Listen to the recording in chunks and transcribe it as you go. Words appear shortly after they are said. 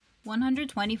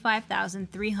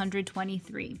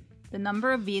125,323, the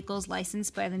number of vehicles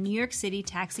licensed by the New York City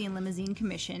Taxi and Limousine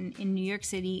Commission in New York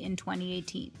City in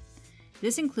 2018.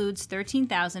 This includes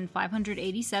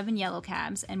 13,587 yellow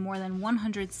cabs and more than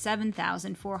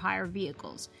 107,000 for-hire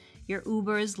vehicles, your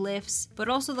Ubers, Lyfts, but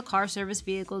also the car service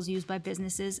vehicles used by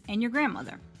businesses and your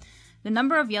grandmother. The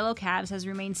number of yellow cabs has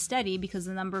remained steady because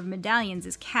the number of medallions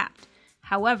is capped.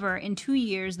 However, in 2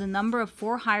 years, the number of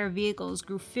for-hire vehicles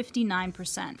grew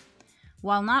 59%.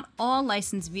 While not all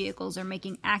licensed vehicles are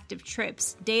making active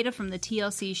trips, data from the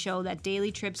TLC show that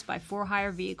daily trips by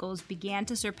for-hire vehicles began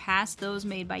to surpass those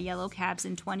made by yellow cabs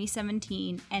in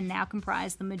 2017 and now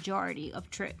comprise the majority of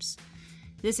trips.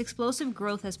 This explosive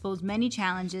growth has posed many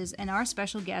challenges, and our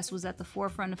special guest was at the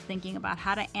forefront of thinking about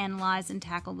how to analyze and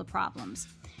tackle the problems.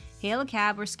 Hail a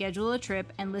cab or schedule a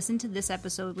trip and listen to this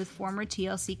episode with former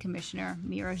TLC Commissioner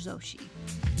Meera Joshi.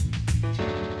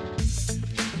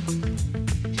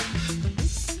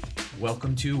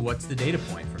 Welcome to What's the Data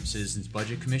Point from Citizens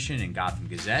Budget Commission and Gotham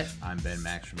Gazette. I'm Ben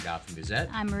Max from Gotham Gazette.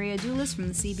 I'm Maria Doulis from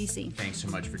the CBC. Thanks so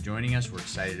much for joining us. We're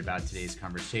excited about today's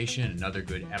conversation. Another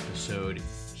good episode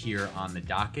here on the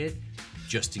docket.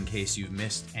 Just in case you've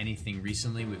missed anything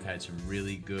recently, we've had some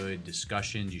really good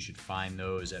discussions. You should find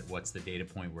those at What's the Data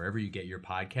Point wherever you get your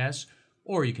podcasts,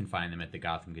 or you can find them at the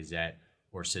Gotham Gazette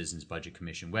or Citizens Budget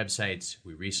Commission websites.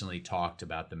 We recently talked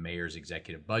about the mayor's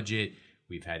executive budget.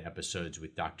 We've had episodes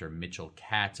with Dr. Mitchell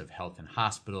Katz of Health and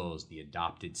Hospitals, the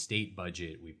adopted state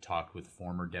budget. We've talked with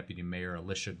former Deputy Mayor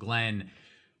Alicia Glenn,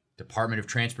 Department of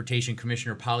Transportation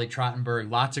Commissioner Polly Trottenberg.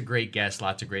 Lots of great guests,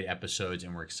 lots of great episodes,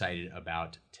 and we're excited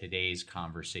about today's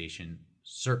conversation.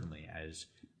 Certainly, as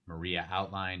Maria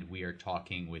outlined, we are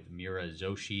talking with Meera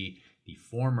Joshi, the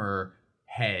former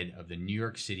head of the New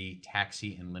York City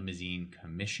Taxi and Limousine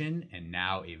Commission and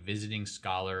now a visiting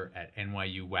scholar at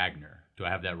NYU Wagner. Do I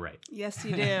have that right? Yes,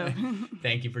 you do.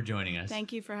 Thank you for joining us.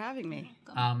 Thank you for having me.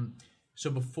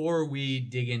 So before we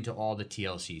dig into all the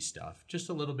TLC stuff, just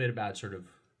a little bit about sort of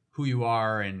who you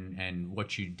are and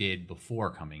what you did before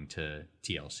coming to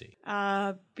TLC.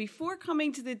 Before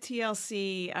coming to the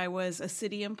TLC, I was a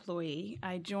city employee.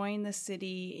 I joined the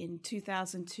city in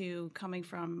 2002 coming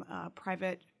from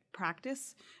private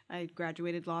practice. I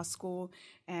graduated law school,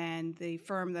 and the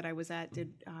firm that I was at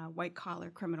did white-collar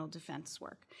criminal defense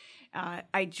work.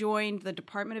 I joined the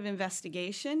Department of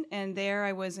Investigation, and there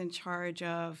I was in charge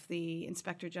of the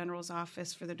Inspector General's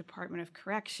office for the Department of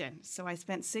Correction. So I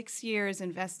spent 6 years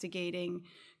investigating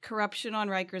corruption on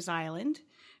Rikers Island,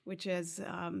 which is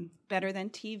better than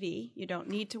TV. You don't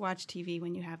need to watch TV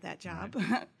when you have that job.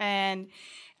 Right. And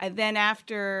then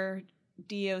after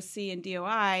DOC and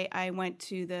DOI, I went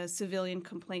to the Civilian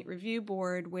Complaint Review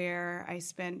Board, where I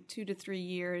spent 2 to 3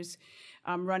 years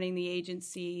running the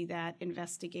agency that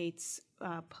investigates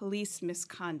police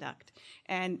misconduct.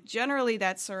 And generally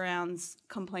that surrounds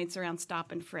complaints around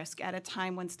stop and frisk at a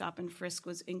time when stop and frisk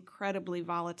was incredibly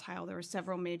volatile. There were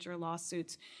several major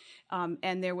lawsuits.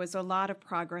 And there was a lot of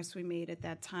progress we made at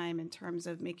that time in terms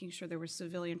of making sure there were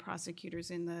civilian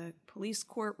prosecutors in the police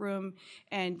courtroom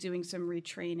and doing some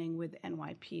retraining with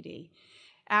NYPD.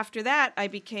 After that, I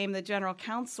became the general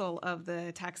counsel of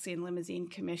the Taxi and Limousine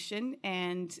Commission,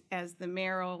 and as the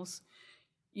mayors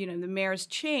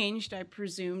changed, I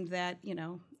presumed that,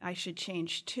 I should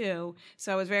change too.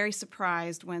 So I was very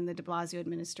surprised when the de Blasio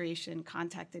administration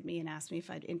contacted me and asked me if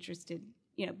I'd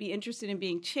be interested in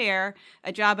being chair,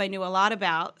 a job I knew a lot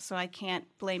about, so I can't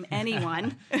blame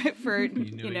anyone for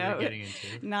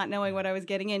not knowing what I was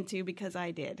getting into, because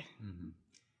I did. Mm-hmm.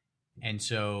 And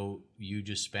so you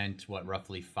just spent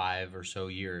roughly 5 or so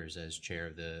years as chair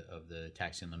of the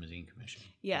Taxi and Limousine Commission.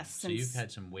 Yes. So you've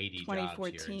had some weighty jobs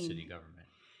here in city government.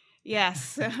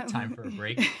 Yes. Time for a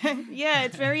break. Yeah,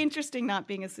 it's very interesting not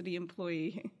being a city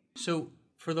employee. So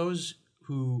for those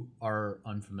who are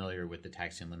unfamiliar with the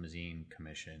Taxi and Limousine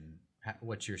Commission,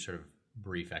 what's your sort of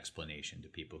brief explanation to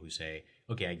people who say,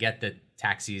 okay, I get that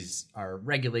taxis are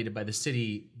regulated by the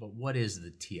city, but what is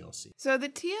the TLC? So the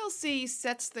TLC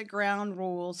sets the ground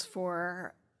rules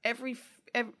for every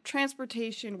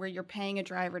transportation where you're paying a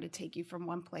driver to take you from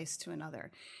one place to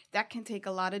another. That can take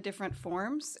a lot of different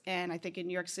forms, and I think in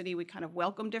New York City we kind of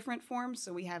welcome different forms.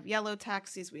 So we have yellow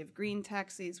taxis, we have green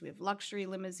taxis, we have luxury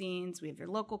limousines, we have your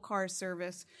local car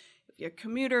service, your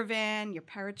commuter van, your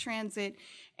paratransit,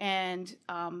 and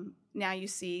now you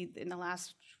see in the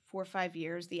last 4 or 5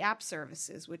 years the app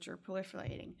services, which are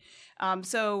proliferating.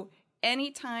 So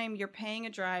anytime you're paying a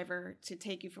driver to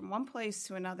take you from one place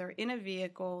to another in a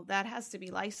vehicle, that has to be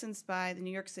licensed by the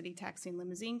New York City Taxi and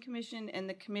Limousine Commission, and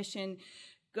the commission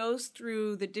goes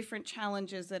through the different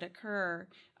challenges that occur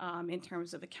in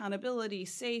terms of accountability,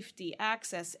 safety,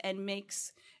 access, and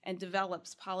makes and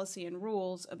develops policy and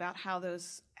rules about how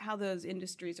those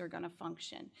industries are going to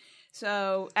function.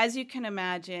 So as you can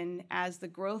imagine, as the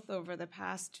growth over the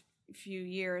past few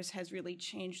years has really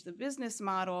changed the business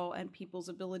model and people's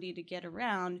ability to get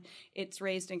around, it's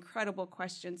raised incredible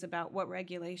questions about what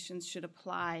regulations should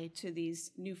apply to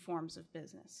these new forms of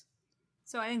business.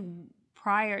 So I think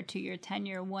prior to your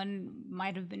tenure, one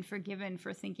might have been forgiven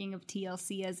for thinking of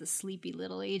TLC as a sleepy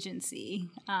little agency.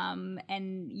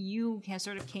 And you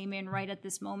sort of came in right at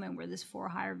this moment where this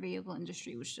for-hire vehicle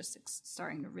industry was just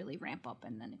starting to really ramp up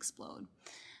and then explode.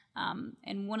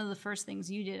 And one of the first things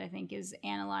you did, I think, is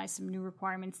analyze some new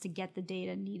requirements to get the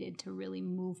data needed to really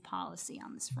move policy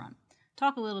on this front.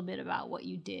 Talk a little bit about what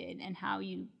you did and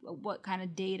what kind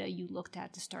of data you looked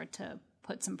at to start to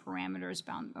put some parameters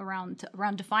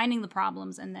around defining the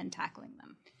problems and then tackling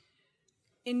them.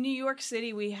 In New York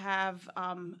City, we have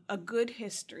a good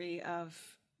history of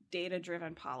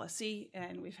data-driven policy,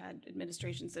 and we've had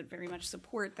administrations that very much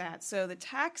support that. So the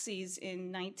taxis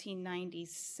in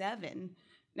 2007,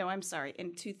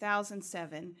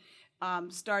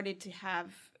 started to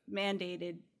have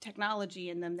mandated technology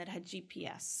in them that had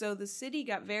GPS. So the city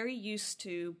got very used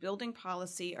to building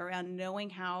policy around knowing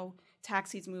how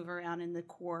taxis move around in the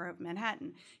core of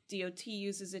Manhattan. DOT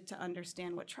uses it to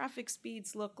understand what traffic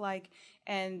speeds look like,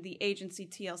 and the agency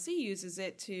TLC uses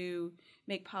it to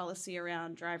make policy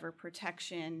around driver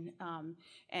protection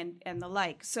and the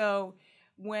like. So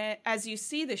as you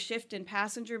see the shift in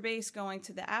passenger base going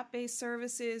to the app-based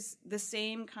services, the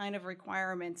same kind of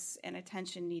requirements and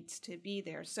attention needs to be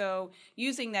there. So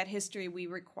using that history, we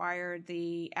required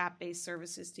the app-based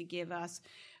services to give us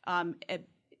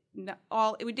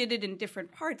we did it in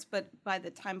different parts, but by the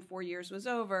time 4 years was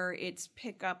over, it's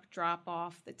pick up, drop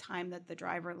off, the time that the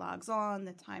driver logs on,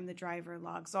 the time the driver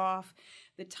logs off,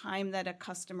 the time that a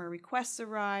customer requests a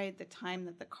ride, the time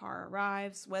that the car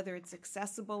arrives, whether it's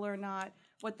accessible or not,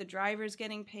 what the driver's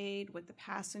getting paid, what the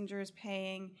passenger is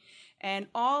paying. And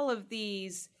all of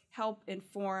these help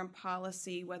inform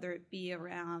policy, whether it be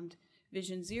around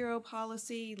Vision Zero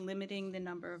policy, limiting the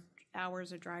number of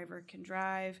hours a driver can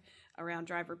drive, around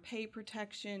driver pay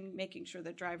protection, making sure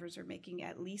that drivers are making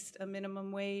at least a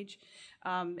minimum wage.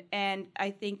 And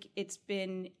I think it's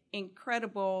been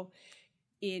incredible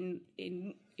in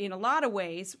a lot of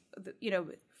ways.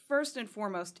 First and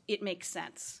foremost, it makes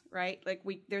sense, right? Like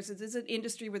this is an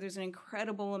industry where there's an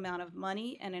incredible amount of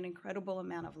money and an incredible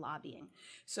amount of lobbying.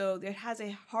 So there has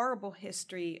a horrible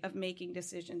history of making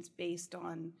decisions based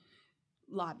on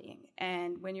lobbying.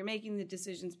 And when you're making the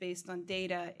decisions based on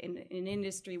data in an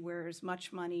industry where as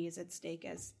much money is at stake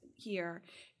as here,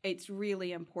 it's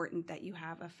really important that you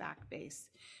have a fact base.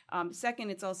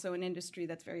 Second, it's also an industry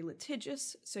that's very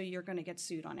litigious, so you're going to get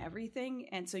sued on everything.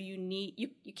 And so you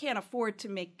can't afford to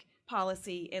make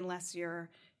policy unless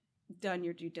you're done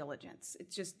your due diligence.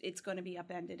 It's going to be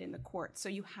upended in the court. So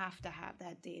you have to have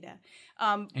that data.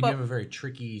 And you have a very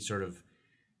tricky sort of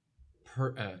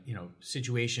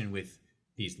situation with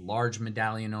these large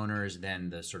medallion owners, then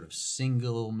the sort of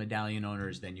single medallion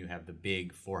owners, then you have the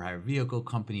big for-hire vehicle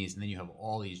companies, and then you have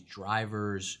all these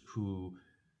drivers who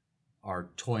are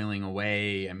toiling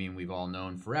away. I mean, we've all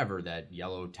known forever that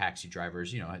yellow taxi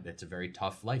drivers, that's a very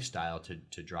tough lifestyle to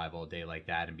drive all day like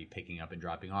that and be picking up and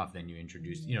dropping off. Then you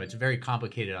introduce, it's very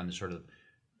complicated on the sort of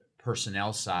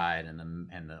personnel side and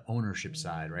the ownership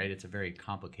side, right? It's a very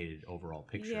complicated overall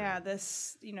picture. Yeah,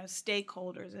 this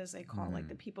stakeholders, as they call like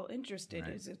the people interested,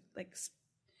 right. It's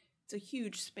a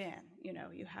huge span.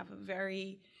 You have a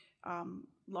very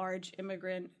large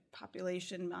immigrant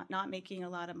population not making a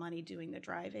lot of money doing the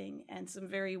driving, and some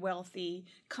very wealthy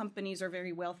companies or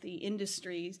very wealthy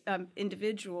industries,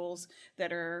 individuals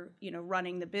that are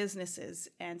running the businesses,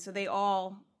 and so they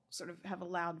all sort of have a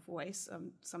loud voice,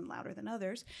 some louder than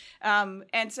others.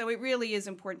 And so it really is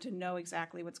important to know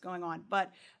exactly what's going on.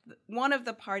 But one of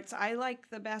the parts I like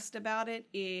the best about it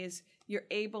is you're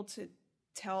able to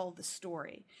tell the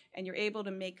story, and you're able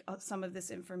to make some of this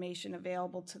information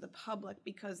available to the public,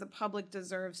 because the public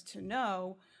deserves to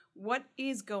know what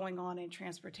is going on in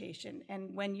transportation.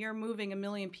 And when you're moving 1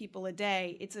 million people a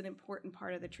day, it's an important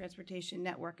part of the transportation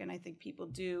network, and I think people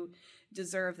do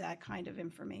deserve that kind of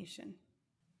information.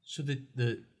 So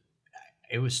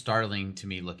it was startling to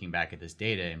me looking back at this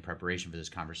data in preparation for this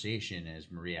conversation, as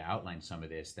Maria outlined some of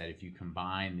this, that if you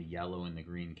combine the yellow and the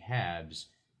green cabs,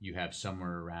 you have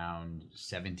somewhere around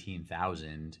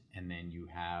 17,000, and then you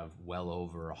have well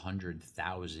over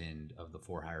 100,000 of the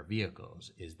for-hire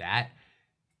vehicles. Is that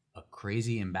a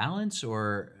crazy imbalance?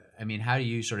 Or, I mean, how do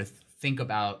you sort of think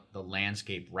about the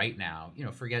landscape right now,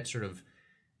 forget sort of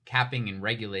capping and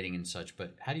regulating and such,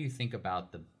 but how do you think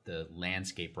about the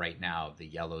landscape right now of the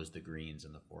yellows, the greens,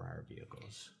 and the for-hire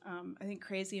vehicles? I think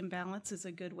crazy imbalance is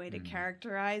a good way to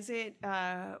characterize it.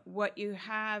 What you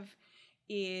have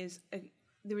is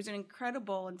there was an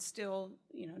incredible, and still,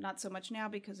 not so much now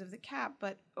because of the cap,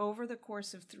 but over the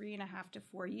course of 3.5 to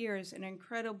 4 years, an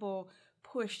incredible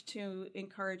push to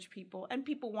encourage people, and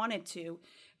people wanted to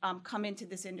come into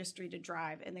this industry to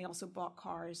drive, and they also bought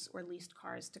cars or leased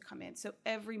cars to come in. So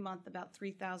every month, about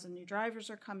 3,000 new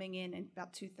drivers are coming in, and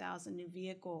about 2,000 new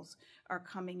vehicles are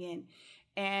coming in.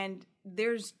 And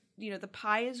there's, the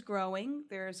pie is growing.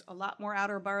 There's a lot more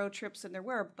outer borough trips than there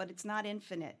were, but it's not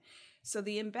infinite. So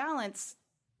the imbalance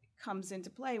comes into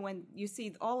play when you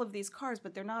see all of these cars,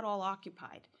 but they're not all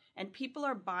occupied. And people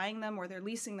are buying them or they're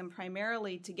leasing them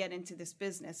primarily to get into this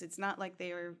business. It's not like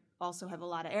they also have a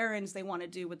lot of errands they want to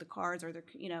do with the cars, or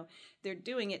they're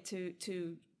doing it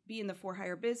to be in the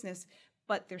for-hire business,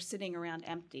 but they're sitting around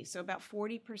empty. So about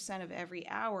 40% of every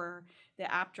hour,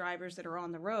 the app drivers that are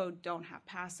on the road don't have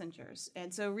passengers.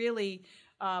 And so really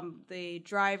the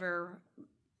driver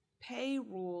pay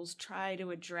rules try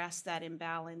to address that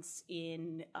imbalance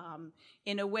in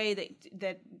a way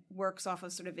that works off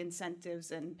of sort of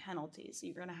incentives and penalties.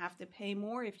 You're going to have to pay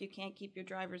more if you can't keep your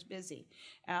drivers busy.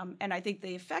 And I think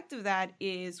the effect of that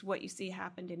is what you see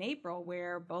happened in April,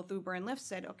 where both Uber and Lyft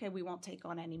said, okay, we won't take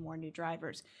on any more new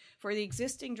drivers. For the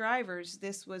existing drivers,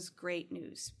 this was great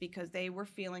news because they were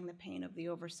feeling the pain of the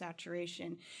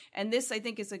oversaturation. And this, I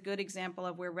think, is a good example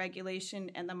of where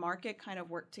regulation and the market kind of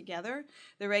work together.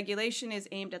 The regulation is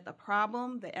aimed at the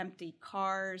problem, the empty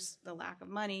cars, the lack of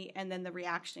money, and then the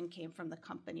reaction came from the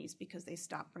companies because they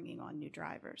stopped bringing on new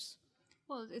drivers.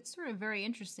 Well, it's sort of very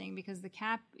interesting because the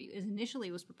cap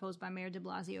initially was proposed by Mayor de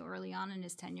Blasio early on in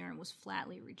his tenure and was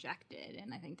flatly rejected.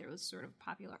 And I think there was sort of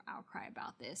popular outcry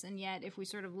about this. And yet, if we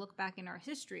sort of look back in our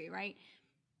history, right,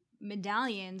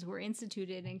 medallions were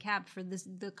instituted and capped for the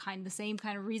same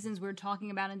kind of reasons we're talking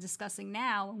about and discussing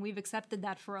now, and we've accepted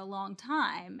that for a long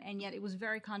time. And yet it was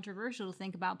very controversial to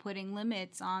think about putting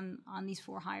limits on these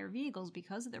for-hire vehicles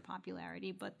because of their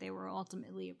popularity, but they were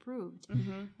ultimately approved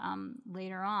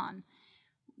later on.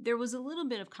 There was a little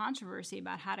bit of controversy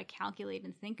about how to calculate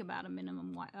and think about a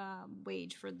minimum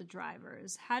wage for the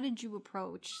drivers. How did you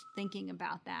approach thinking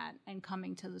about that and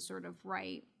coming to the sort of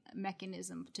right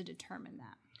mechanism to determine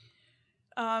that?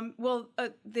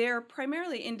 They're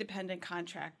primarily independent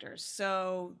contractors.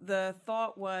 So the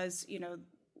thought was,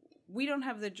 we don't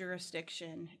have the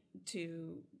jurisdiction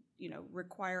to,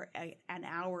 require an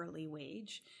hourly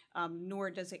wage,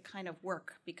 nor does it kind of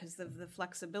work because of the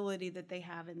flexibility that they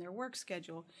have in their work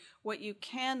schedule. What you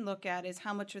can look at is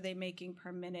how much are they making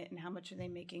per minute and how much are they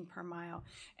making per mile.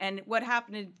 And what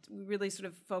happened, we really sort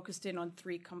of focused in on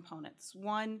 3 components.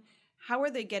 One, how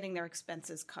are they getting their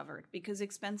expenses covered? Because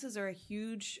expenses are a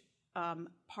huge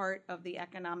part of the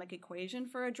economic equation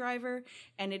for a driver,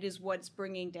 and it is what's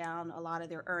bringing down a lot of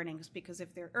their earnings, because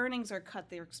if their earnings are cut,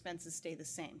 their expenses stay the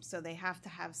same. So they have to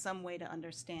have some way to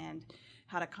understand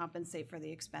how to compensate for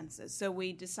the expenses. So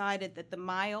we decided that the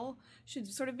mile should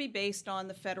sort of be based on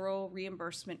the federal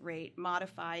reimbursement rate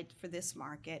modified for this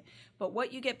market. But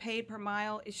what you get paid per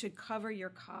mile, it should cover your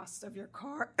costs of your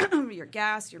car, your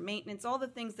gas, your maintenance, all the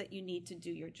things that you need to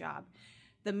do your job.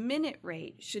 The minute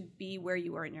rate should be where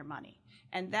you earn your money.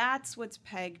 And that's what's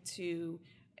pegged to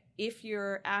if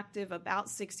you're active about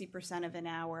 60% of an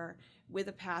hour with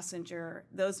a passenger,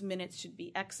 those minutes should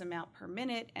be X amount per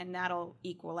minute, and that'll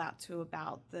equal out to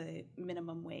about the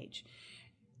minimum wage.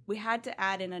 We had to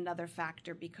add in another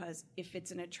factor because if it's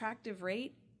an attractive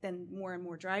rate, then more and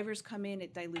more drivers come in,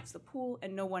 it dilutes the pool,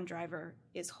 and no one driver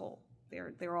is whole.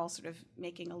 They're all sort of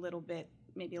making a little bit,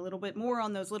 maybe a little bit more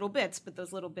on those little bits, but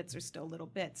those little bits are still little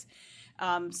bits.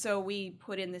 So we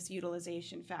put in this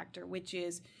utilization factor, which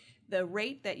is the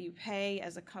rate that you pay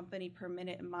as a company per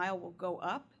minute and mile will go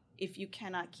up if you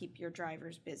cannot keep your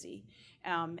drivers busy.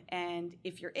 And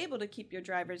if you're able to keep your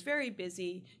drivers very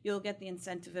busy, you'll get the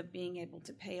incentive of being able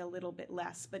to pay a little bit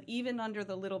less. But even under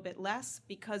the little bit less,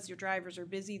 because your drivers are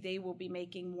busy, they will be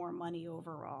making more money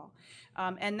overall.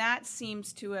 And that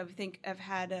seems to have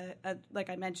had a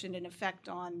like I mentioned, an effect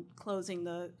on closing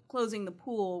the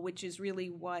pool, which is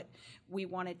really what we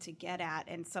wanted to get at,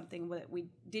 and something that we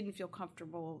didn't feel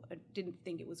comfortable, didn't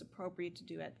think it was appropriate to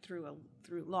do it through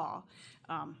law.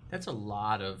 That's a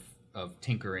lot of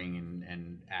tinkering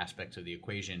and aspects of the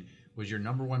equation. Was your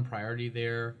number one priority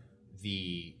there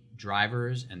the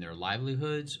drivers and their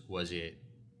livelihoods? Was it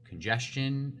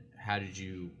congestion? how did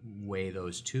you weigh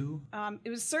those two? It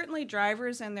was certainly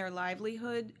drivers and their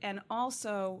livelihood, and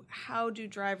also how do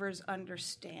drivers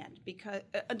understand? Because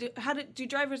do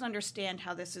drivers understand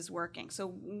how this is working? So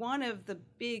one of the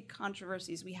big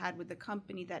controversies we had with the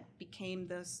company that became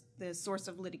the source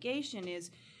of litigation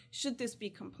is, should this be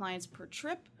compliance per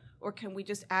trip, or can we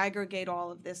just aggregate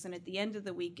all of this, and at the end of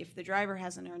the week, if the driver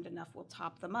hasn't earned enough, we'll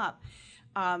top them up?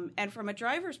 And from a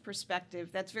driver's perspective,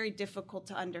 that's very difficult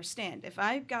to understand. If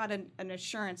I've got an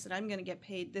assurance that I'm going to get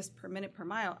paid this per minute per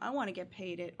mile, I want to get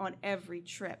paid it on every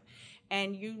trip.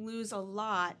 And you lose a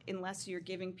lot unless you're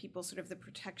giving people sort of the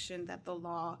protection that the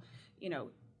law,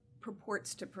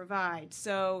 purports to provide.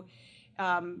 So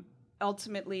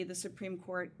ultimately, the Supreme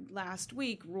Court last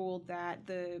week ruled that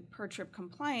the per-trip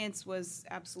compliance was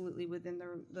absolutely within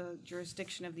the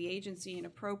jurisdiction of the agency and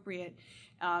appropriate.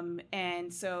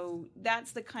 And so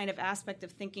that's the kind of aspect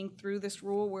of thinking through this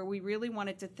rule where we really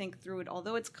wanted to think through it.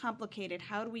 Although it's complicated,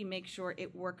 how do we make sure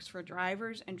it works for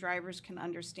drivers and drivers can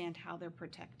understand how they're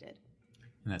protected?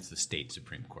 And that's the state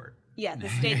Supreme Court. Yeah, the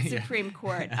state Supreme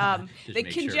Court. The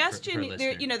congestion,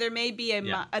 sure there may be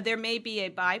a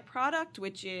byproduct,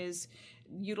 which is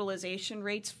utilization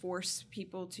rates force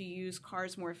people to use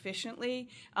cars more efficiently.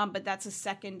 But that's a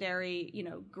secondary,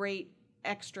 great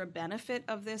extra benefit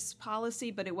of this policy,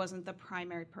 but it wasn't the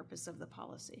primary purpose of the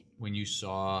policy. When you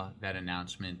saw that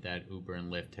announcement that Uber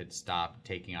and Lyft had stopped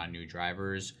taking on new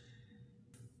drivers,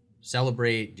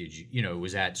 celebrate? Did you,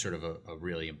 was that sort of a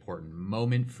really important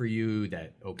moment for you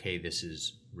that, okay, this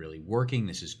is really working,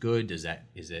 this is good? Does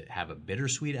it have a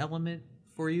bittersweet element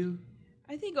for you?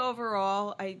 I think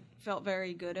overall I felt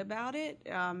very good about it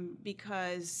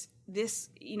because this,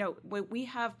 we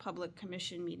have public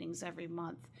commission meetings every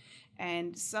month,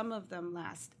 and some of them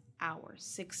last hours,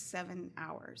 6-7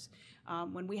 hours.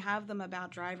 When we have them about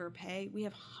driver pay, we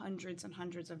have hundreds and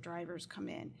hundreds of drivers come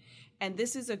in. And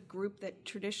this is a group that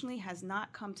traditionally has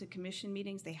not come to commission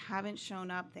meetings. They haven't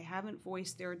shown up. They haven't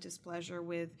voiced their displeasure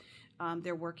with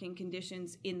their working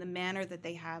conditions in the manner that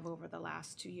they have over the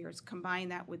last 2 years. Combine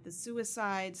that with the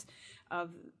suicides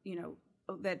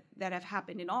that have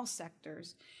happened in all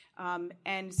sectors.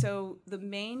 And so the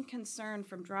main concern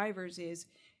from drivers is,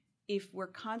 if we're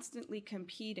constantly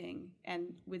competing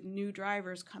and with new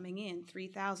drivers coming in,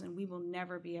 3,000, we will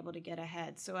never be able to get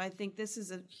ahead. So I think this is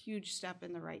a huge step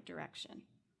in the right direction.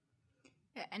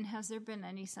 And has there been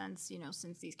any sense,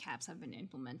 since these caps have been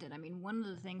implemented? I mean, one of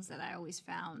the things that I always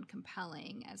found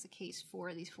compelling as a case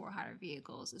for these for-hire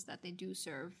vehicles is that they do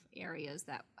serve areas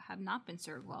that have not been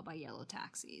served well by yellow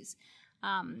taxis,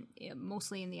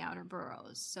 mostly in the outer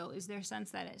boroughs. So is there a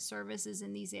sense that it services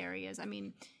in these areas? I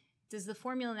mean, does the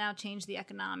formula now change the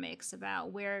economics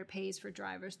about where it pays for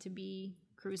drivers to be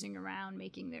cruising around,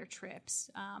 making their trips?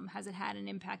 Has it had an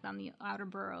impact on the outer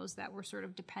boroughs that were sort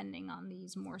of depending on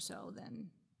these more so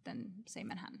than say,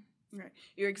 Manhattan? Right.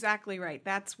 You're exactly right.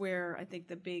 That's where I think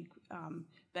the big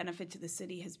benefit to the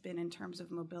city has been in terms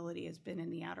of mobility has been in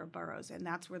the outer boroughs, and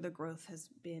that's where the growth has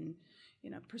been,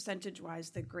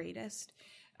 percentage-wise, the greatest.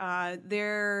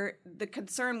 The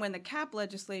concern when the cap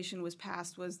legislation was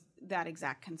passed was that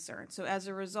exact concern. So as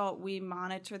a result, we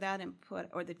monitor that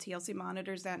the TLC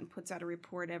monitors that and puts out a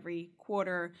report every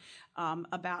quarter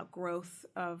about growth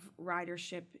of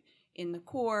ridership in the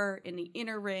core, in the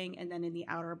inner ring, and then in the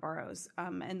outer boroughs.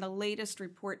 And the latest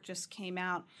report just came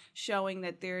out showing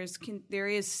that there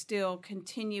is still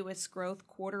continuous growth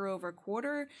quarter over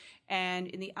quarter. And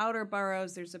in the outer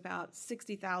boroughs, there's about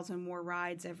 60,000 more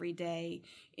rides every day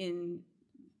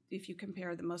if you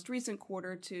compare the most recent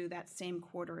quarter to that same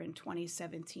quarter in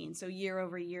 2017. So year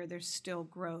over year, there's still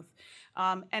growth.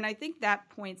 And I think that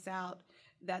points out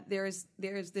that there's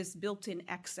this built-in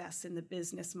excess in the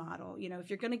business model. If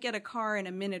you're going to get a car in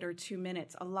a minute or 2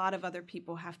 minutes, a lot of other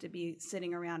people have to be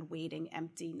sitting around waiting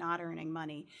empty, not earning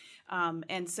money.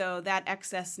 And so that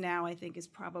excess now, I think, is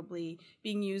probably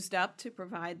being used up to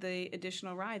provide the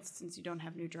additional rides since you don't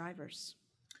have new drivers.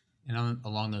 And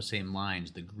along those same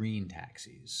lines, the green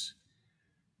taxis.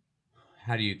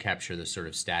 How do you capture the sort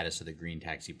of status of the green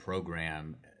taxi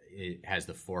program? Has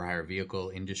the for-hire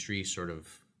vehicle industry sort of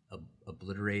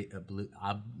obliterated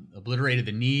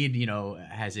the need?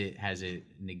 Has it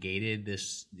negated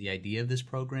the idea of this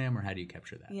program, or how do you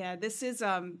capture that? Yeah, this is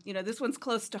this one's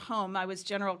close to home. I was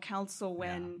general counsel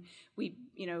when we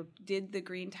did the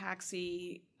green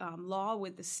taxi law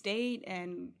with the state,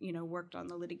 and worked on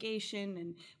the litigation,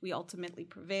 and we ultimately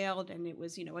prevailed, and it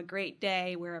was a great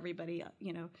day where everybody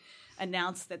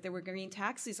announced that there were green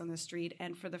taxis on the street,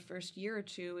 and for the first year or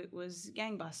two it was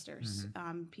gangbusters.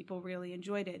 Mm-hmm. People really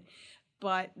enjoyed it,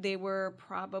 but they were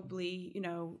probably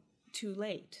too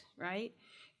late, right?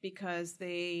 because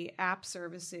the app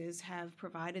services have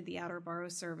provided the outer borough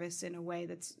service in a way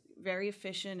that's very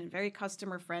efficient and very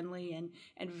customer friendly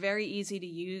and very easy to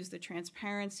use. The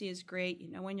transparency is great.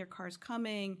 You know when your car's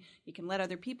coming. You can let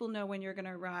other people know when you're going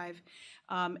to arrive.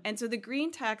 And so the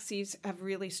green taxis have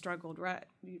really struggled.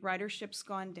 Ridership's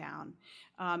gone down.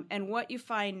 And what you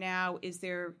find now is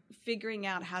they're figuring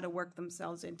out how to work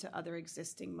themselves into other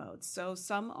existing modes. So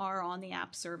some are on the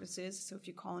app services. So if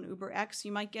you call an Uber X,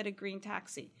 you might get a green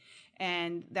taxi.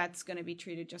 And that's going to be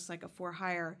treated just like a for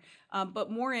hire. But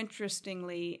more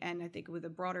interestingly, and I think with a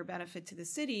broader benefit to the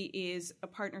city, is a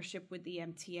partnership with the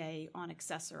MTA on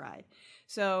Access-a-Ride.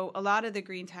 So a lot of the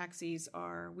green taxis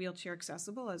are wheelchair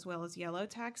accessible as well as yellow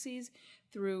taxis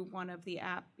through one of the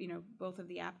app, both of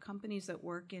the app companies that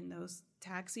work in those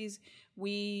taxis.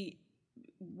 We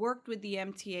worked with the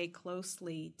MTA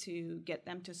closely to get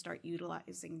them to start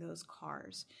utilizing those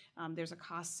cars. There's a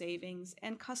cost savings,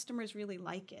 and customers really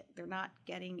like it. They're not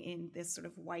getting in this sort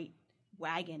of white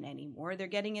wagon anymore. They're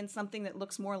getting in something that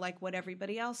looks more like what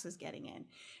everybody else is getting in.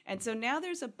 And so now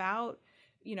there's about,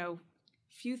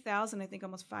 few thousand, I think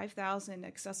almost 5,000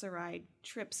 Access-a-Ride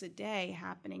trips a day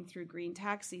happening through green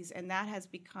taxis, and that has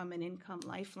become an income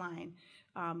lifeline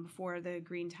for the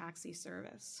green taxi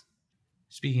service.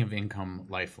 Speaking of income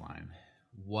lifeline,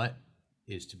 what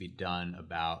is to be done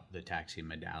about the taxi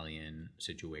medallion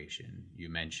situation? You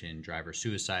mentioned driver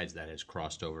suicides that has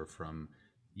crossed over from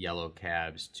yellow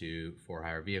cabs to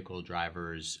for-hire vehicle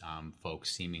drivers,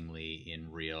 folks seemingly in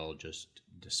real just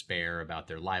despair about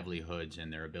their livelihoods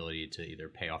and their ability to either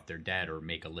pay off their debt or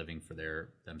make a living for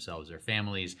themselves, their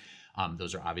families.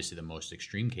 Those are obviously the most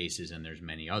extreme cases, and there's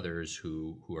many others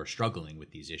who are struggling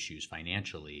with these issues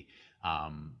financially.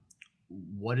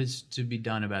 What is to be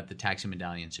done about the taxi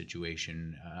medallion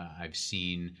situation? I've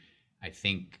seen, I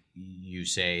think you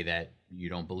say that you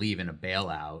don't believe in a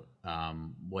bailout.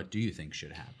 What do you think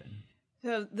should happen?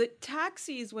 So the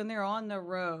taxis, when they're on the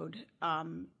road,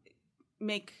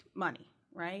 make money,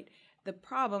 right? The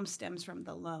problem stems from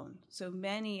the loan. So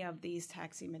many of these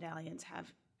taxi medallions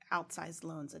have outsized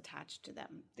loans attached to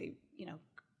them. They,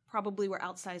 probably were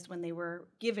outsized when they were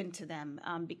given to them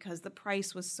because the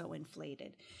price was so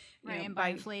inflated. Right, and by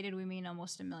inflated, we mean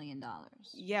almost $1 million.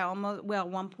 Yeah, almost. Well,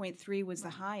 1.3 was the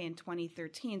high in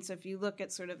 2013. So if you look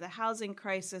at sort of the housing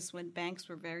crisis when banks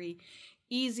were very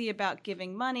easy about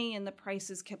giving money and the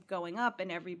prices kept going up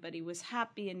and everybody was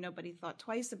happy and nobody thought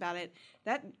twice about it,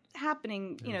 that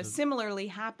happening, similarly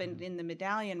happened in the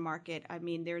medallion market. I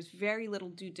mean, there's very little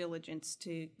due diligence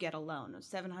to get a loan. A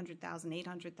 $700,000,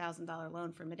 $800,000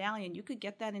 loan for medallion, you could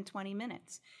get that in 20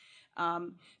 minutes.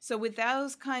 So with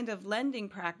those kind of lending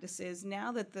practices,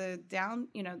 now that the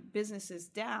business is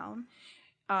down,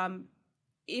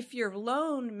 if your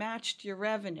loan matched your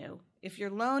revenue, if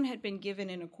your loan had been given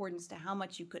in accordance to how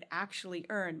much you could actually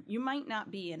earn, you might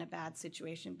not be in a bad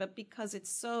situation. But because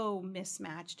it's so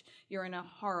mismatched, you're in a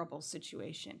horrible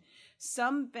situation.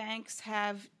 Some banks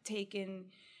have taken...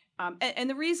 and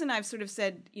the reason I've sort of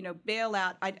said,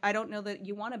 bailout, I don't know that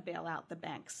you want to bail out the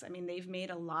banks. I mean, they've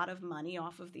made a lot of money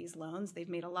off of these loans. They've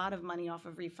made a lot of money off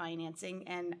of refinancing.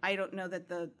 And I don't know that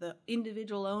the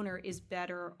individual owner is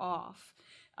better off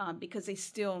because they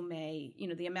still may,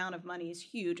 the amount of money is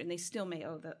huge and they still may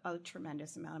owe a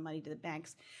tremendous amount of money to the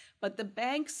banks. But the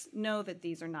banks know that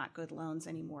these are not good loans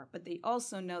anymore, but they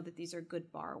also know that these are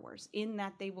good borrowers in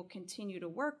that they will continue to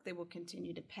work, they will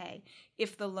continue to pay.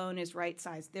 If the loan is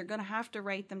right-sized, they're going to have to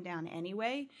write them down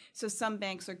anyway. So some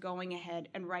banks are going ahead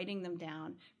and writing them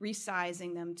down,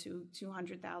 resizing them to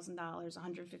 $200,000,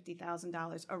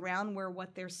 $150,000, around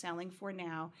what they're selling for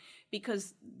now,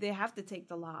 because they have to take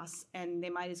the loss and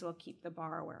they might as well keep the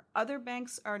borrower. Other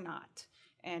banks are not.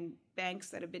 And banks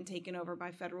that have been taken over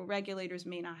by federal regulators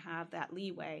may not have that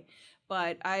leeway.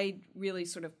 But I really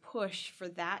sort of push for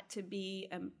that to be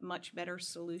a much better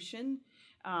solution.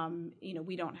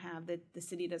 We don't have the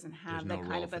city doesn't have that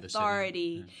kind of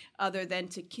authority other than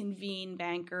to convene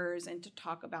bankers and to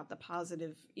talk about the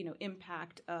positive,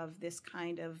 impact of this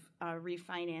kind of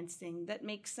refinancing that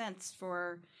makes sense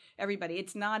for everybody.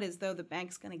 It's not as though the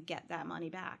bank's going to get that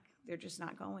money back. They're just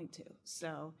not going to.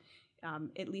 So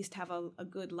at least have a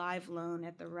good live loan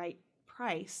at the right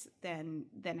price than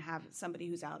have somebody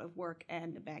who's out of work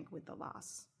and a bank with the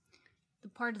loss. The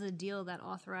part of the deal that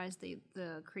authorized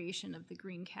the creation of the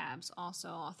green cabs also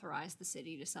authorized the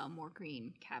city to sell more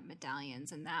green cab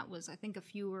medallions, and that was, I think, a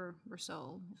few were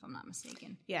sold, if I'm not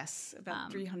mistaken. Yes,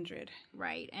 about 300.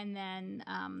 Right, and then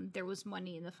there was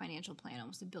money in the financial plan,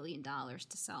 almost $1 billion,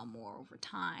 to sell more over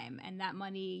time, and that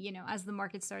money, you know, as the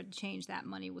market started to change, that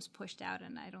money was pushed out,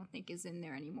 and I don't think is in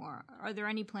there anymore. Are there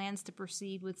any plans to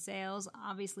proceed with sales?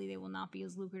 Obviously, they will not be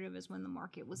as lucrative as when the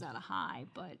market was at a high,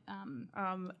 but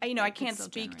you know, I can't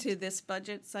speak to this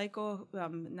budget cycle.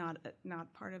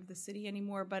 Not part of the city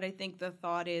anymore, but I think the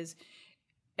thought is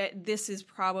this is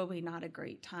probably not a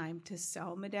great time to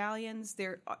sell medallions.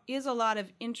 There is a lot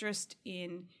of interest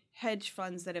in hedge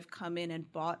funds that have come in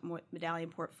and bought more medallion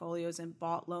portfolios and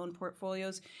bought loan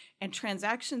portfolios, and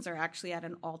transactions are actually at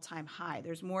an all-time high.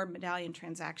 There's more medallion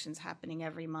transactions happening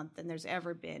every month than there's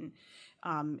ever been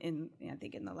I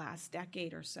think in the last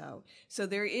decade or so. So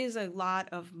there is a lot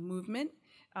of movement.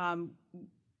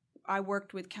 I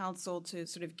worked with council to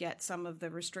sort of get some of the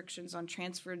restrictions on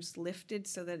transfers lifted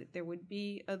so that there would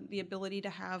be the ability to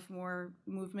have more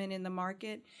movement in the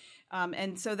market.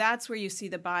 And so that's where you see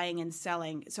the buying and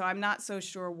selling. So I'm not so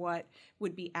sure what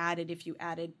would be added if you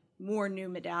added more new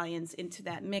medallions into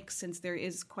that mix, since there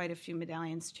is quite a few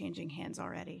medallions changing hands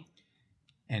already.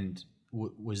 And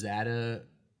was that a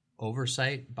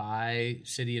oversight by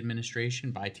city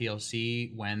administration, by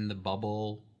TLC, when the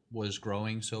bubble was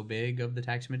growing so big of the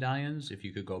taxi medallions? If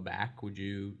you could go back, would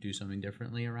you do something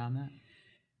differently around that?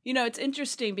 You know, it's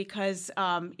interesting because,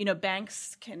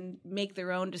 banks can make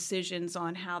their own decisions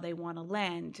on how they want to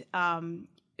lend.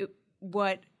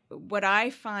 What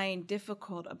I find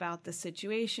difficult about the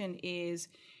situation is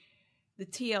the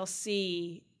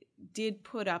TLC did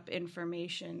put up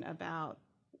information about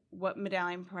what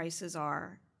medallion prices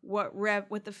are,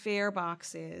 what the fare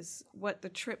box is, what the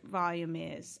trip volume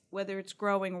is, whether it's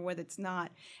growing or whether it's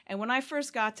not. And when I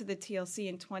first got to the TLC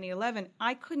in 2011,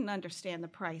 I couldn't understand the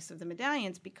price of the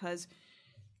medallions because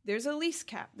there's a lease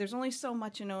cap. There's only so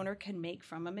much an owner can make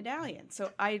from a medallion. So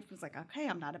I was like, okay,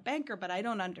 I'm not a banker, but I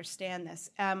don't understand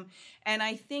this. And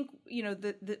I think, you know,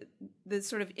 the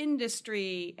sort of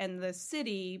industry and the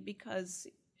city, because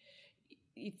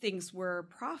things were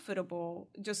profitable,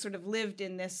 just sort of lived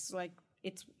in this, like,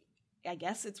 I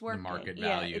guess it's working. The market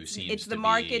value seems it's to the be...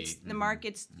 market's the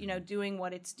market's doing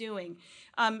what it's doing,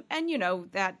 and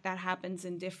that happens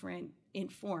in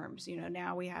forms.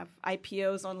 Now we have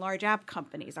IPOs on large app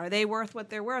companies. Are they worth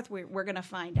what they're worth? We're going to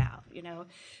find out.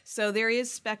 So there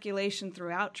is speculation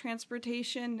throughout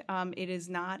transportation. It is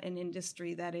not an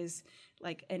industry that is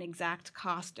like an exact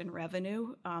cost and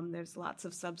revenue. There's lots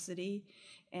of subsidy,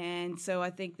 and so I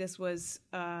think this was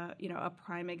a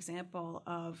prime example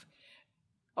of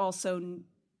also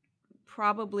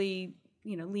probably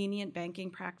lenient banking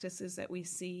practices that we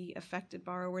see affected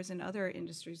borrowers in other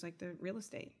industries like the real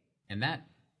estate. And that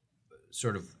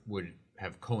sort of would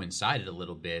have coincided a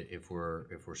little bit if we're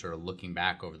sort of looking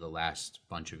back over the last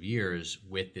bunch of years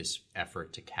with this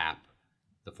effort to cap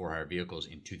the for-hire vehicles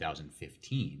in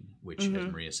 2015, which,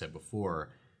 as Maria said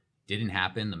before, didn't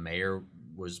happen. The mayor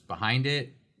was behind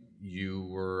it. You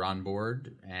were on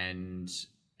board, and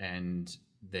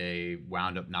they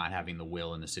wound up not having the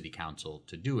will in the city council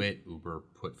to do it. Uber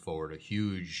put forward a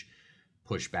huge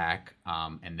pushback,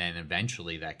 and then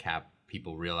eventually that cap,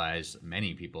 people realized,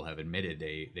 many people have admitted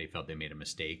they felt they made a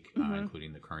mistake,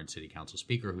 including the current city council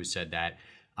speaker who said that.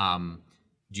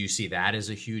 Do you see that as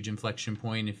a huge inflection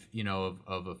point, if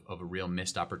of a real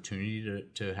missed opportunity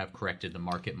to have corrected the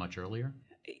market much earlier?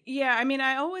 Yeah, I mean,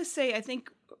 I always say, I think,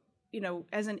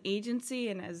 as an agency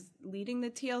and as leading the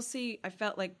TLC, I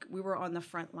felt like we were on the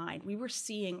front line. We were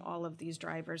seeing all of these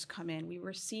drivers come in. We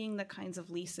were seeing the kinds of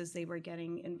leases they were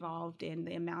getting involved in,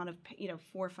 the amount of, $400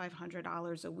 or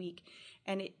 $500 a week.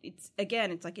 And it's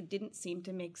like it didn't seem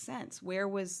to make sense. Where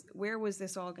was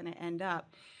this all going to end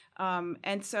up?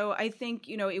 And so I think,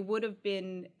 it would have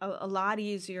been a lot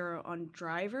easier on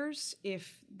drivers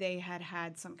if they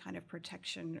had some kind of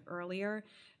protection earlier,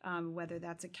 whether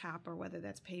that's a cap or whether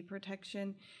that's pay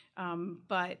protection.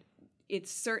 But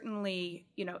it's certainly,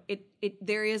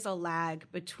 there is a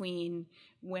lag between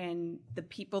when the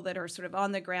people that are sort of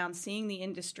on the ground seeing the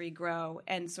industry grow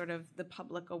and sort of the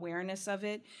public awareness of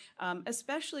it,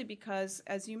 especially because,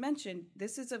 as you mentioned,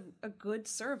 this is a good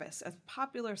service, a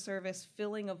popular service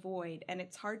filling a void, and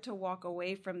it's hard to walk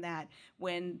away from that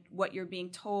when what you're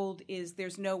being told is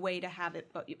there's no way to have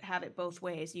it both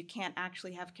ways. You can't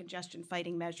actually have congestion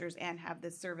fighting measures and have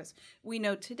this service. We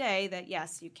know today that,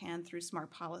 yes, you can, through smart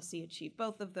policy, achieve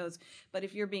both of those, but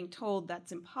if you're being told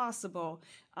that's impossible,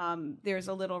 there's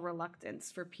a little reluctance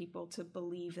for people to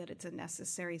believe that it's a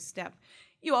necessary step.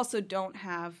 You also don't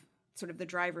have sort of the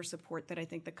driver support that I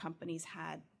think the companies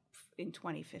had in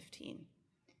 2015.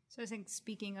 So I think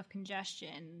speaking of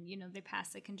congestion, they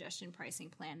passed the congestion pricing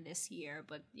plan this year,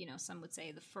 but, some would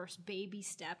say the first baby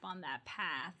step on that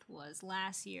path was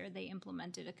last year they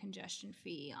implemented a congestion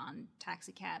fee on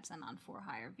taxi cabs and on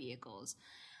for-hire vehicles.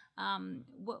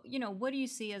 What do you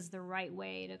see as the right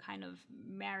way to kind of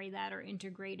marry that or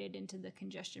integrate it into the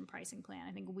congestion pricing plan?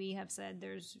 I think we have said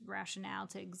there's rationale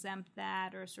to exempt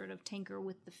that or sort of tinker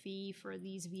with the fee for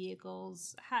these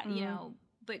vehicles.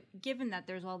 But given that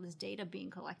there's all this data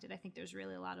being collected, I think there's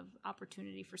really a lot of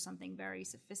opportunity for something very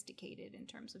sophisticated in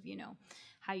terms of,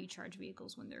 how you charge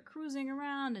vehicles when they're cruising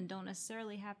around and don't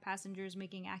necessarily have passengers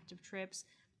making active trips.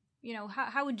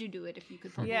 How would you do it if you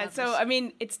could pull the levers? So,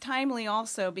 it's timely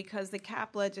also because the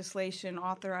CAP legislation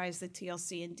authorized the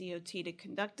TLC and DOT to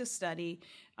conduct a study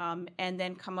and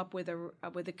then come up with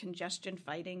a congestion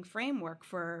fighting framework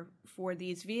for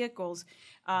these vehicles.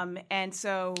 And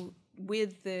so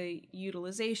with the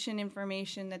utilization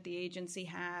information that the agency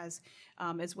has,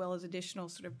 as well as additional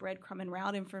sort of breadcrumb and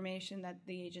route information that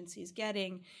the agency is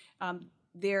getting,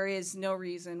 there is no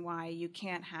reason why you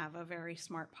can't have a very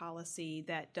smart policy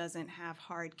that doesn't have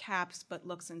hard caps but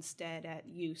looks instead at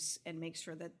use and makes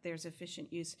sure that there's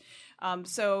efficient use.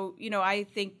 I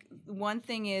think one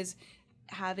thing is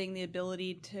having the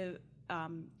ability to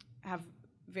have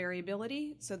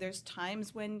variability. So there's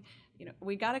times when,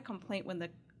 we got a complaint when the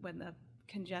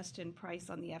congestion price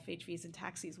on the FHVs and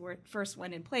taxis first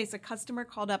went in place. A customer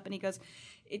called up and he goes,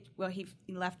 he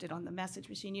left it on the message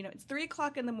machine. It's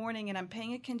 3:00 in the morning and I'm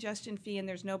paying a congestion fee and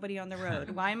there's nobody on the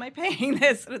road. Why am I paying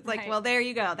this? And it's like, well, there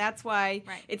you go. That's why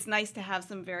it's nice to have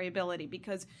some variability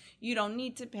because you don't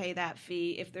need to pay that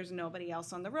fee if there's nobody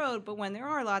else on the road. But when there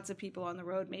are lots of people on the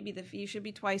road, maybe the fee should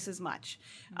be twice as much.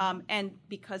 And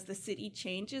because the city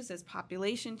changes as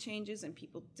population changes and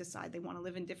people decide they want to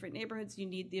live in different neighborhoods, you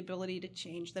need the ability to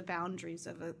change the boundaries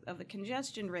of a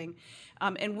congestion ring.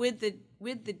 And with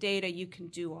the data, you can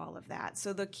do all of that.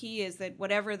 So the key is that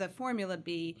whatever the formula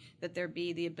be, that there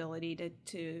be the ability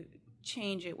to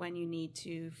change it when you need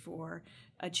to for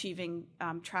achieving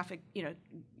traffic,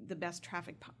 the best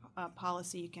traffic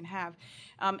policy you can have.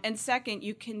 And second,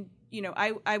 you can,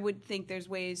 I would think there's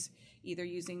ways either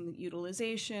using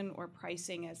utilization or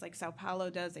pricing as like Sao Paulo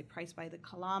does, they price by the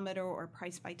kilometer or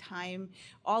price by time.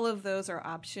 All of those are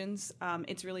options.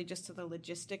 It's really just to the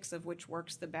logistics of which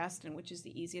works the best and which is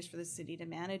the easiest for the city to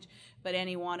manage. But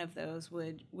any one of those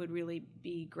would really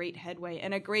be great headway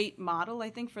and a great model, I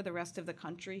think, for the rest of the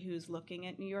country who's looking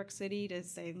at New York City to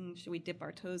say, should we dip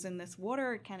our toes in this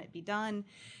water? Can it be done?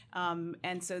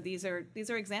 And so these are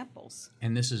examples.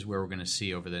 And this is where we're going to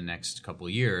see over the next couple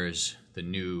of years the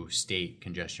new state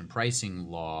congestion pricing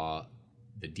law.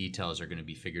 The details are going to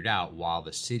be figured out while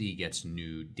the city gets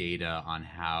new data on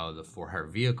how the for-hire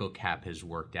vehicle cap has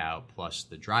worked out, plus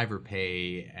the driver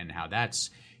pay and how that's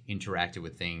interacted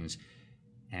with things.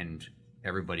 And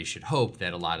everybody should hope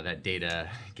that a lot of that data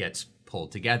gets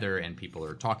pulled together and people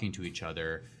are talking to each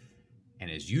other.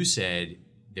 And as you said,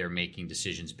 they're making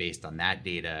decisions based on that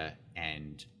data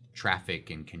and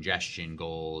traffic and congestion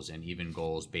goals and even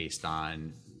goals based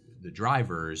on the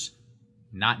drivers,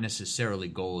 not necessarily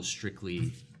goals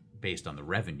strictly based on the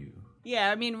revenue.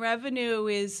 Yeah, revenue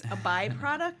is a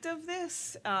byproduct of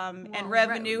this, and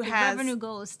revenue has... The revenue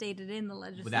goal is stated in the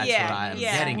legislation. Well, that's what I'm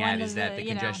getting at, is that the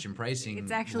congestion pricing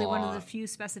it's actually law, one of the few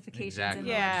specifications in the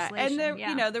legislation.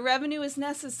 And the revenue is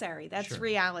necessary. That's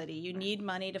reality. You need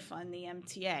money to fund the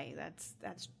MTA.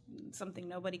 That's something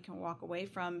nobody can walk away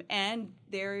from. And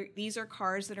these are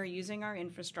cars that are using our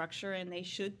infrastructure, and they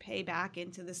should pay back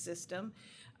into the system.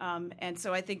 And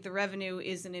so I think the revenue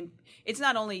it's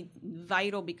not only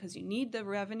vital because you need the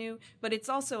revenue, but it's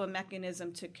also a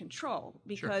mechanism to control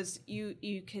because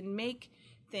you can make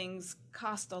things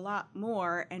cost a lot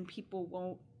more and people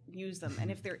won't use them. And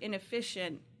if they're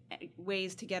inefficient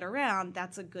ways to get around,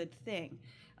 that's a good thing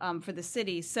for the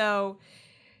city. So,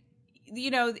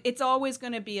 it's always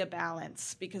going to be a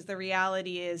balance because the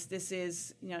reality is this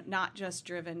is not just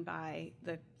driven by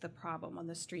the problem on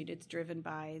the street. It's driven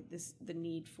by the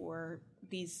need for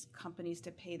these companies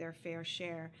to pay their fair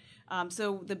share.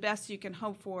 So the best you can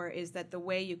hope for is that the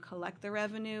way you collect the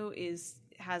revenue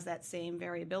has that same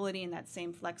variability and that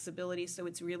same flexibility, so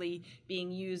it's really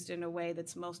being used in a way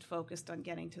that's most focused on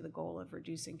getting to the goal of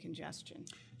reducing congestion.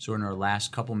 So in our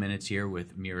last couple minutes here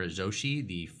with Mira Joshi,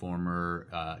 the former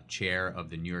chair of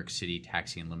the New York City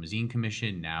Taxi and Limousine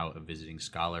Commission, now a visiting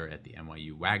scholar at the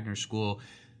NYU Wagner School.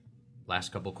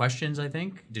 Last couple questions, I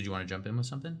think. Did you want to jump in with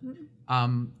something?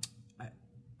 Mm-hmm.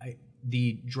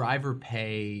 The driver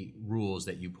pay rules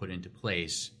that you put into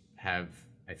place have,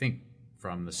 I think,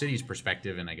 from the city's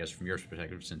perspective, and I guess from your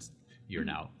perspective, since you're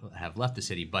now have left the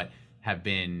city, but have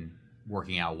been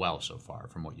working out well so far,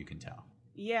 from what you can tell.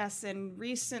 Yes, and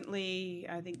recently,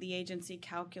 I think the agency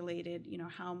calculated,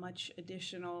 how much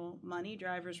additional money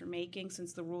drivers were making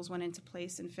since the rules went into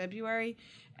place in February,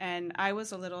 and I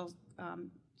was a little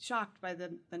shocked by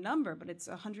the number, but it's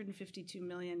 $152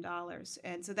 million.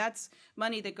 And so that's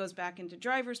money that goes back into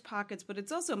drivers' pockets, but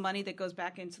it's also money that goes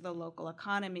back into the local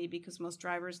economy because most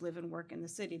drivers live and work in the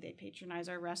city. They patronize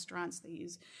our restaurants. They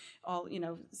use all,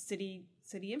 city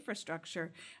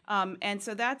infrastructure. And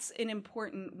so that's an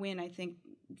important win, I think,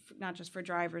 not just for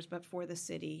drivers, but for the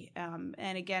city.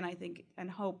 And again, I think and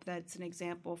hope that it's an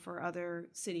example for other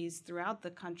cities throughout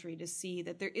the country to see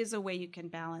that there is a way you can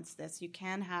balance this. You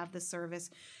can have the service.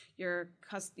 Your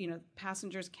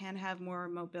passengers can have more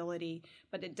mobility,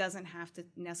 but it doesn't have to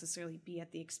necessarily be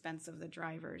at the expense of the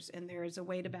drivers. And there is a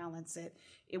way to balance it.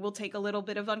 It will take a little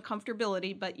bit of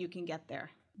uncomfortability, but you can get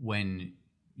there. When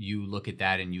you look at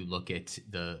that and you look at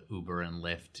the Uber and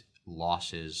Lyft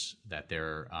losses that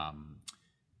they're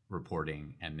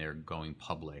reporting and they're going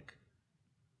public,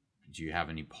 do you have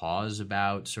any pause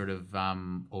about sort of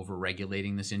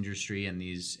over-regulating this industry and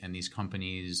these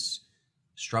companies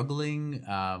struggling,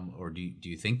 or do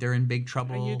you think they're in big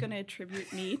trouble? Are you going to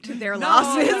attribute me to their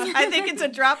losses? I think it's a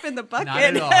drop in the bucket. Not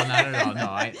at all.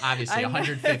 No, obviously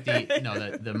 150.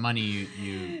 No, the money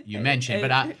you mentioned,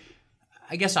 but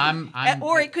I guess I'm.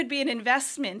 Or it could be an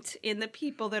investment in the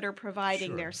people that are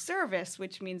providing their service,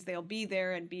 which means they'll be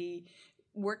there and be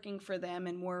working for them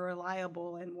and more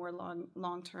reliable and more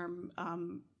long-term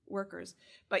workers.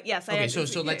 But yes, okay.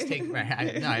 So let's take.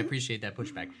 I appreciate that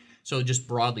pushback. So just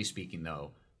broadly speaking,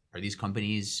 though, are these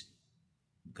companies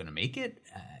going to make it?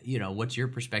 What's your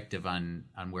perspective on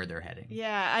where they're heading?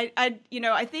 Yeah,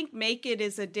 I think make it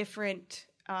is a different.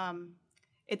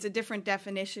 It's a different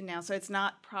definition now. So it's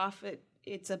not profit.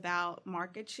 It's about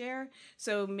market share.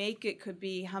 So make it could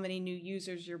be how many new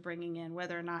users you're bringing in,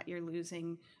 whether or not you're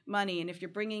losing money. And if you're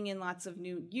bringing in lots of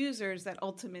new users, that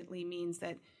ultimately means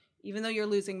that even though you're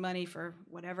losing money for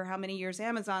how many years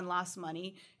Amazon lost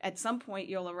money, at some point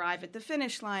you'll arrive at the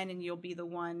finish line and you'll be the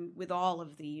one with all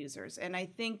of the users. And I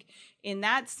think in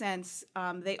that sense,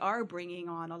 they are bringing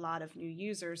on a lot of new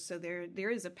users. So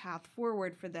there is a path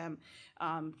forward for them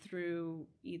through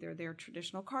either their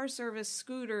traditional car service,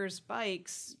 scooters,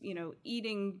 bikes,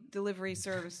 eating delivery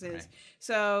services. Right.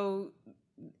 So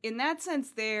in that sense,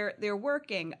 they're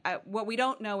working. What we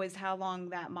don't know is how long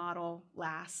that model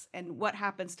lasts and what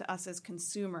happens to us as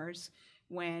consumers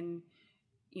when,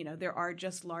 there are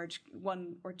just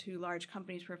one or two large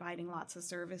companies providing lots of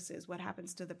services. What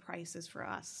happens to the prices for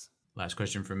us? Last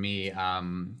question for me.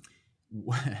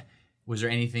 Was there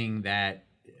anything that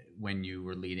when you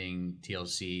were leading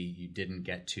TLC you didn't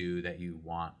get to that you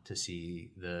want to see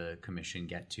the commission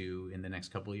get to in the next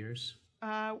couple of years?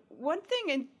 One thing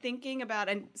in thinking about,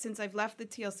 and since I've left the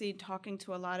TLC, talking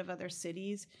to a lot of other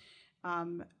cities,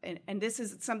 and this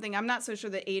is something I'm not so sure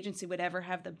the agency would ever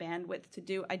have the bandwidth to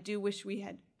do. I do wish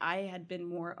I had been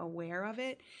more aware of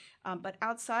it. But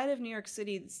outside of New York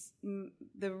City,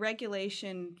 the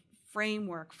regulation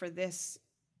framework for this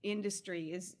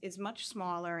industry is much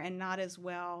smaller and not as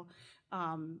well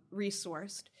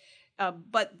resourced.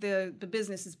 But the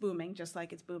business is booming, just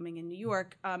like it's booming in New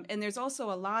York. And there's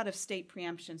also a lot of state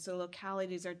preemption. So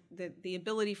localities are the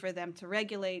ability for them to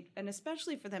regulate, and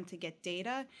especially for them to get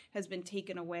data, has been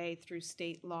taken away through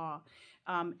state law.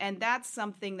 And that's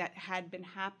something that had been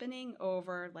happening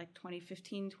over like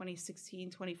 2015,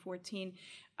 2016, 2014.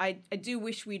 I do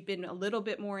wish we'd been a little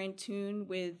bit more in tune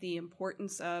with the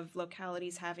importance of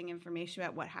localities having information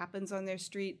about what happens on their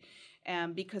street.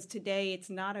 Because today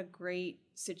it's not a great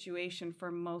situation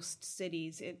for most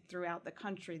cities throughout the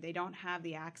country. They don't have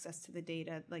the access to the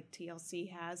data like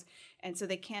TLC has, and so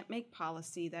they can't make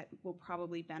policy that will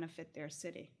probably benefit their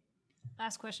city.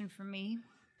 Last question for me,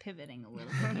 pivoting a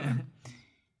little bit here.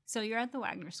 So you're at the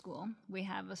Wagner School. We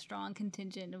have a strong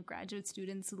contingent of graduate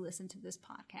students who listen to this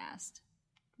podcast.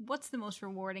 What's the most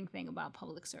rewarding thing about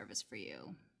public service for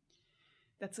you?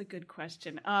 That's a good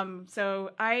question.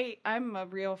 So I'm a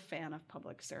real fan of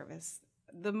public service.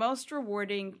 The most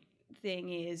rewarding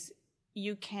thing is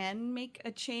you can make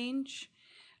a change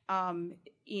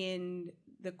in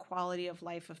the quality of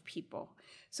life of people.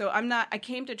 So I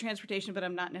came to transportation, but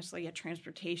I'm not necessarily a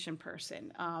transportation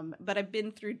person. But I've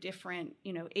been through different,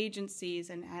 agencies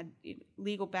and had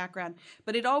legal background.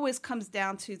 But it always comes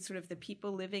down to sort of the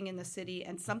people living in the city,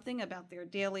 and something about their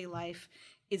daily life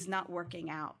is not working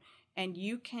out. And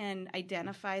you can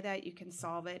identify that, you can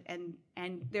solve it,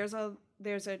 and there's a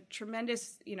there's a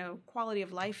tremendous, quality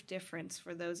of life difference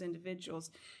for those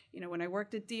individuals. When I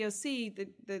worked at DOC,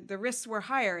 the risks were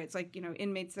higher. It's like,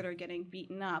 inmates that are getting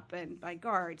beaten up and by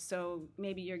guards. So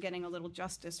maybe you're getting a little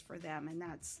justice for them, and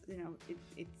that's,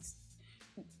 it's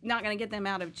not going to get them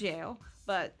out of jail,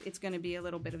 but it's going to be a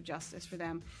little bit of justice for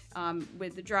them.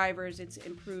 With the drivers, it's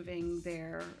improving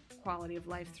their quality of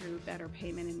life through better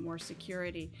payment and more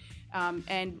security.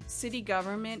 And city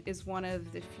government is one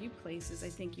of the few places I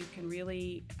think you can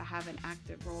really have an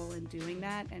active role in doing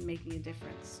that and making a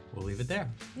difference. We'll leave it there.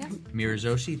 Yeah. Mira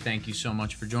Zosi, thank you so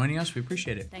much for joining us. We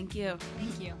appreciate it. Thank you.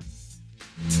 Thank you.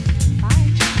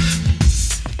 Bye.